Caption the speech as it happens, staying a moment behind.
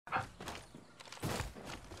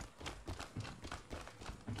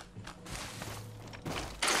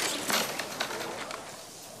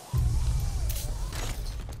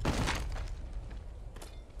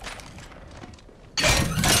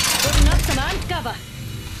Cover.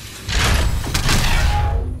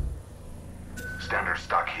 Standard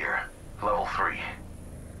stock here. Level 3.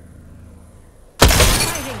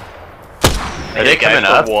 Are they coming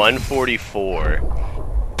up? 144.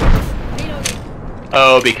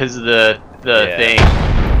 Oh, because of the thing.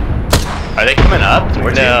 Are they coming up?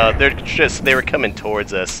 No, they were coming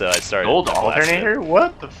towards us, so I started. Gold alternator?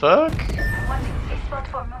 What the fuck?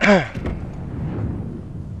 I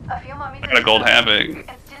got a gold havoc.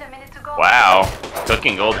 Wow,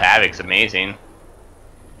 cooking gold havoc's amazing.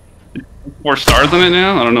 4 stars on it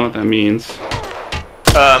now? I don't know what that means.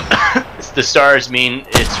 The stars mean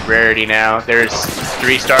it's rarity now. There's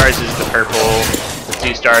 3 stars is the purple, the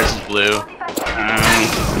 2 stars is blue.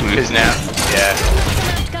 Because now,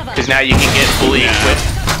 because now you can get fully equipped.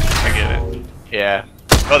 I get it. Yeah.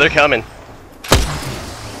 Oh, they're coming.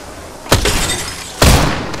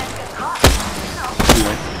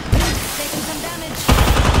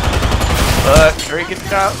 Hurry, get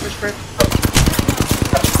it out, Whisper.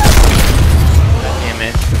 Damn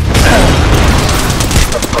it.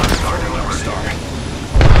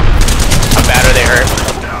 How bad are they hurt?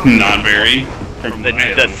 Not very.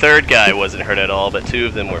 The third guy wasn't hurt at all, but 2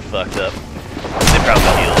 of them were fucked up. They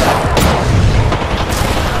probably healed.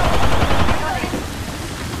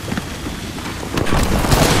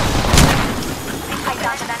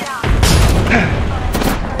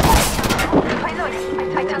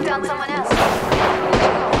 I took down someone else.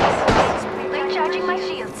 Recharging my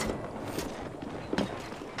shields.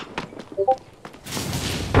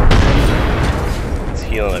 It's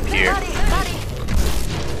healing up here.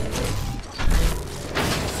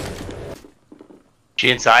 She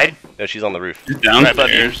inside? No, she's on the roof. She's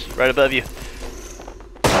downstairs. Right above you. Right above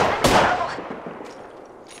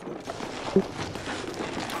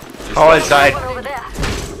you. Crawl inside.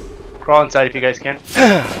 Crawl inside if you guys can.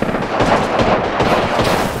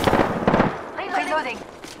 Reloading.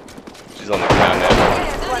 She's on the ground now.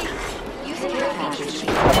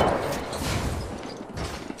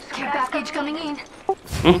 Care package coming in.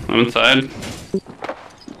 Oh, I'm inside.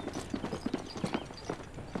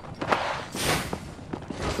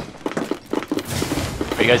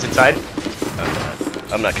 Are you guys inside?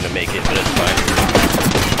 I'm not gonna make it, but it's fine.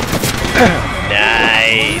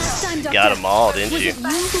 Nice! Got them all, didn't you?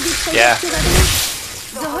 Yeah.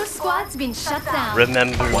 The whole squad's been shut down.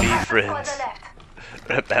 Remember me, friends.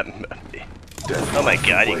 Remember me. Oh my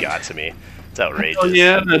god, he got to me. It's outrageous. Oh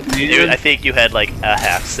yeah, that's Dude, I think you had like a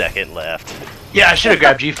half second left. Yeah, I should have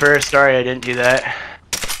grabbed you first. Sorry I didn't do that.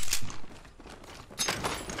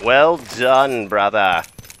 Well done, brother.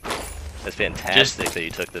 That's fantastic that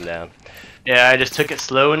you took them down. Yeah, I just took it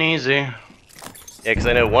slow and easy. Yeah, because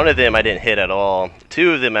I know one of them I didn't hit at all.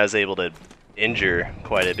 2 of them I was able to injure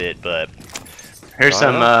quite a bit, but... Here's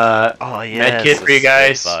some oh, yes, med kit for you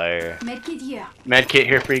guys. Medkit here. Med kit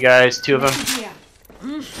here for you guys, 2 of them.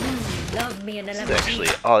 Love me an This is 11G. actually,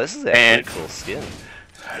 oh, this is actually a cool skin.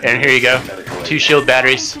 And here you go. 2 shield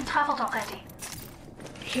batteries. Traveled already.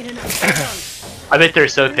 I bet they're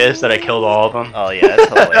so pissed that I killed all of them. Oh yeah, that's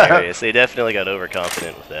hilarious. They definitely got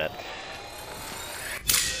overconfident with that.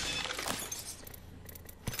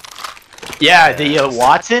 Yeah, the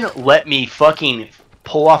Watson let me fucking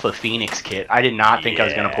pull off a Phoenix kit. I did not think I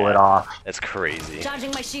was gonna pull it off. That's crazy.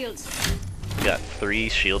 Charging my shields. Got 3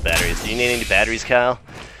 shield batteries. Do you need any batteries, Kyle?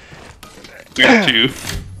 We got 2.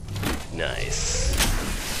 Nice.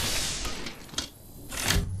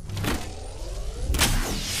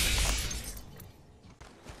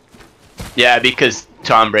 Yeah, because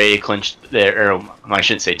Tom Brady clinched their, or I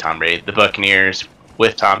shouldn't say Tom Brady, the Buccaneers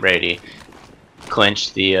with Tom Brady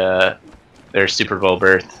clinched the their Super Bowl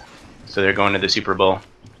berth, so they're going to the Super Bowl.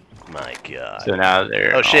 My god. So now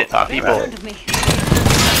they're Oh shit, talking people. about it.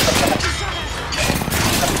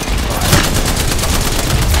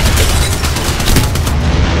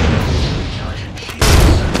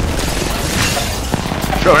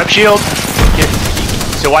 Throwing up shield.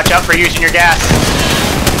 So watch out for using your gas.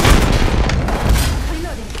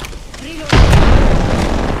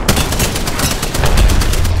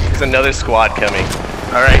 There's another squad coming.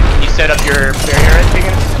 Alright, can you set up your barrier,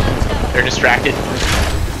 Tegan? They're distracted.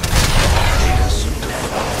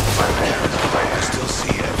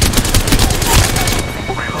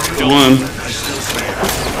 Good one.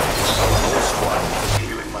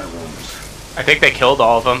 I think they killed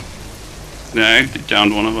all of them. Yeah, I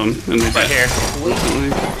downed one of them. And they Right here.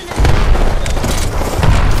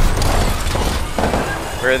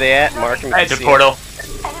 Where are they at? Mark them. At the portal.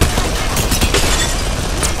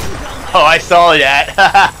 Oh, I saw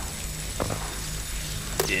that.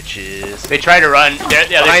 Ditches. They try to run. The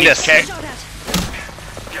other Behind team's us. checked.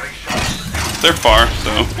 They're far,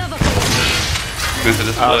 so. Gonna hit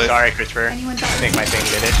this Oh, play. sorry, Christopher. I Anyone back? think my thing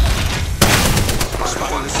did it.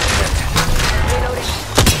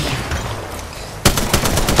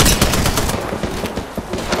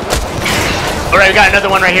 Alright, we got another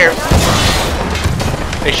one right here.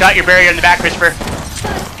 They shot your barrier in the back, Christopher.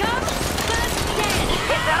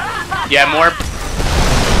 Yeah, more.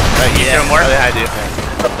 You Yeah, throw more? I do.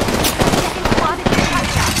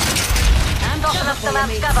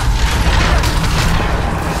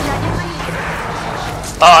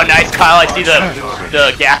 Oh, nice, Kyle. I see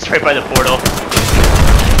the gas right by the portal.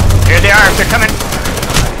 Here they are. They're coming.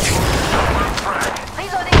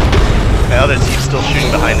 The other team's still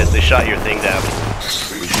shooting behind us. They shot your thing down.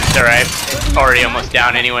 It's alright. Already almost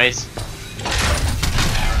down anyways.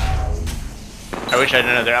 I wish I had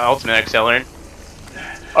another ultimate accelerant.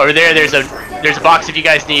 Over there, there's a box if you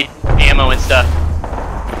guys need ammo and stuff.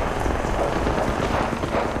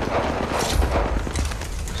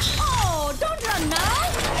 Oh, don't run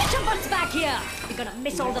now! Get your butts back here! You're gonna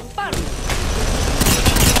miss all the fun!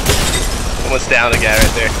 Almost down, a guy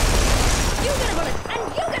right there. You get a bullet, and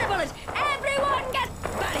you get a bullet! Everyone get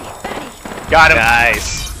Batty! Got him.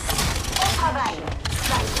 Nice.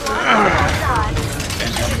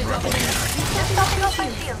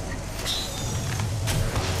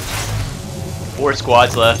 4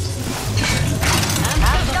 squads left.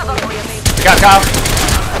 We got Kyle.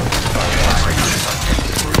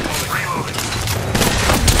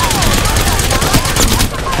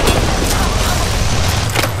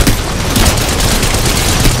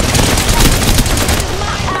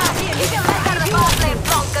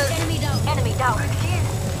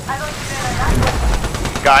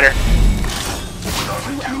 Got her.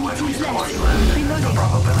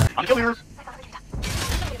 I'm killing her.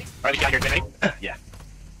 Alright, we got here. Ready? Yeah.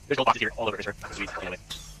 There's gold boxes here all over this. Sweet. Anyway,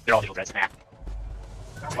 they're all digital dreads. Nah.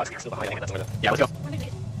 Squad's still behind. I think that's over there. Yeah, let's go.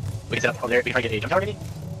 We can set up over there. We can try to get a jump tower maybe?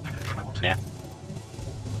 Nah.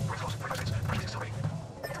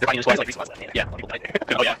 They're finding the squads like 3 squads left. Yeah, a lot of people died there.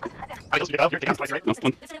 Oh yeah. I was you're taking twice, right? No,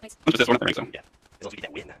 one. Just this one at the ring, so. Yeah. As long as we get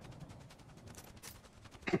that win.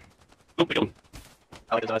 Oh, we got one.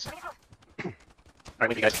 I like those odds. Alright,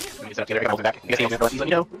 wait, you guys. Let me get set up together. I got hold back. You guys need to let me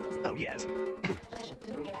know. Oh, yes.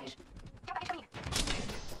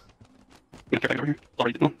 Yeah, check back over here.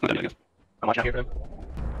 Already did. No, not I guess. I'm watching out here for them.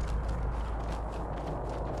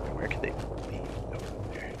 Where could they be? Over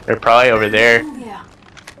there. They're probably over there. Yeah.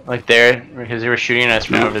 Like there. Because they were shooting us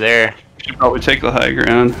from over there. Should probably take the high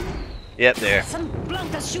ground. Yep, there. Some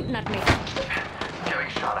blonkers shooting at me. Getting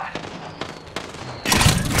shot at.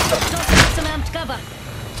 Toss some amped cover.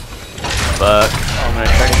 Fuck. Oh, I'm gonna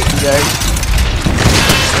try to get you guys.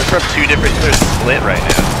 They're from 2 different. They're split right now.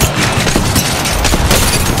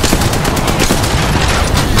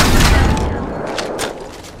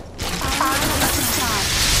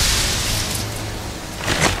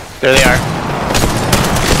 There they are.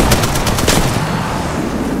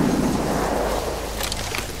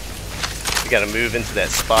 We gotta move into that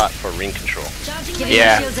spot for ring control. Giving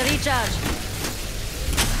Yeah. my shields a recharge.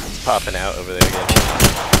 It's popping out over there again.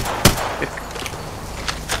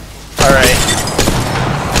 Alright.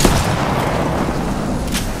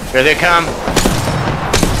 Here they come.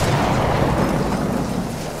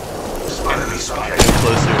 Enemy spotted. Get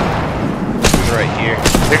closer. Moving right here.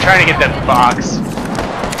 They're trying to get that box.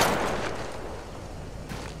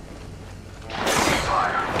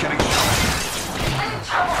 Getting shot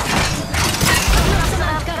Some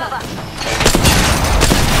amped cover.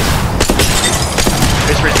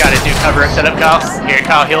 Christopher's got to do cover set up, Kyle. Here,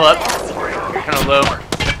 Kyle, heal up. You're kind of low. at.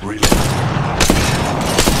 Reload.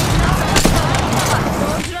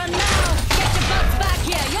 Don't run now! Get your butts back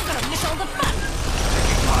here! You're gonna miss all the fun!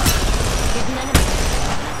 Hidden enemy. I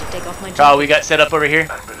have to take off my Kyle, we got set up over here.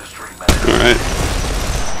 Administering medical. Alright.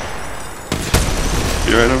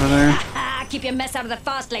 You right over there? Ah, keep your mess out of the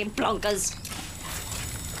fast lane, blonkers.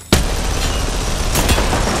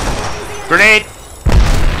 Grenade.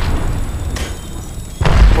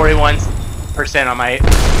 41% on my.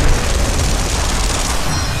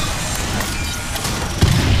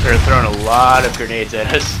 They're throwing a lot of grenades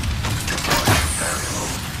at us.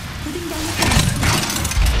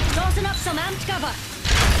 Tossing up some amped cover.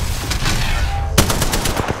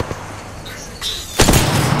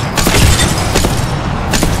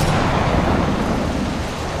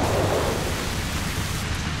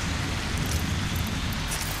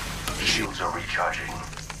 Shields are recharging.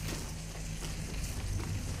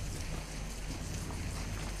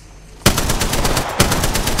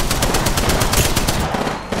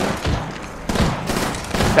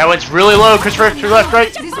 That one's really low, Christopher. To your left,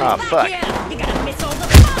 right. Get your Ah, butts fuck. back here. You're gonna miss all the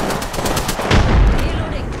fun.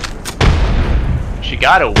 Reloading. She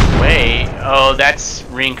got away. Oh, that's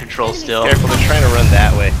ring control still. Careful, they're trying to run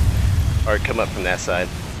that way. Or come up from that side.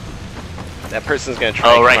 That person's gonna try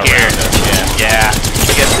Oh, and right come here. around us. Yeah. Yeah.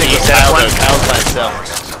 We gotta stick You with set up Kyle one? though. Kyle's by himself.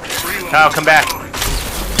 Kyle, come back.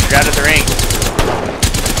 You're out of the ring.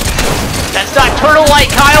 That's not turtle-like,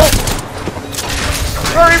 Kyle!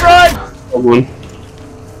 Hurry, run! One.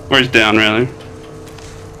 Where's down, rather?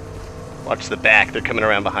 Watch the back. They're coming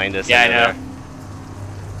around behind us. Yeah, I They're know. there.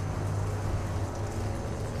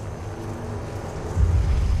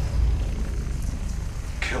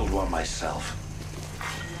 Killed one myself.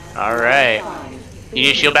 Alright. You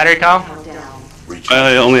need a shield battery, Kyle?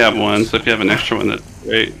 I only have one, so if you have an extra one, that's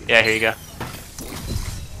great. Yeah, here you go.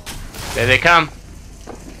 There they come.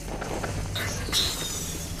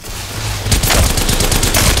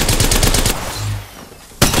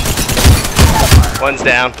 One's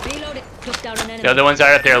down. Reload it. Took down an enemy. The other ones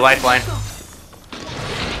are up there, lifeline.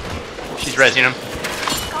 She's rezzing him.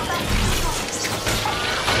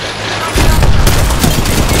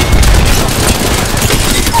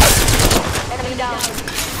 Enemy down.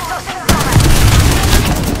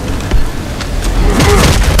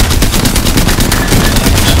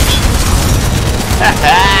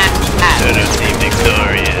 Turtle team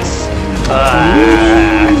victorious.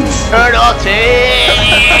 Turtle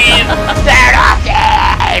team! Turtle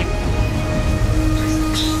team!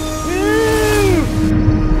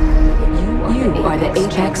 You are the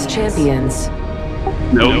Apex champions.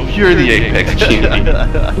 No, you're the Apex champion.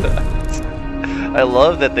 I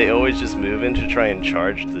love that they always just move in to try and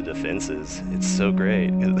charge the defenses. It's so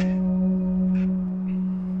great.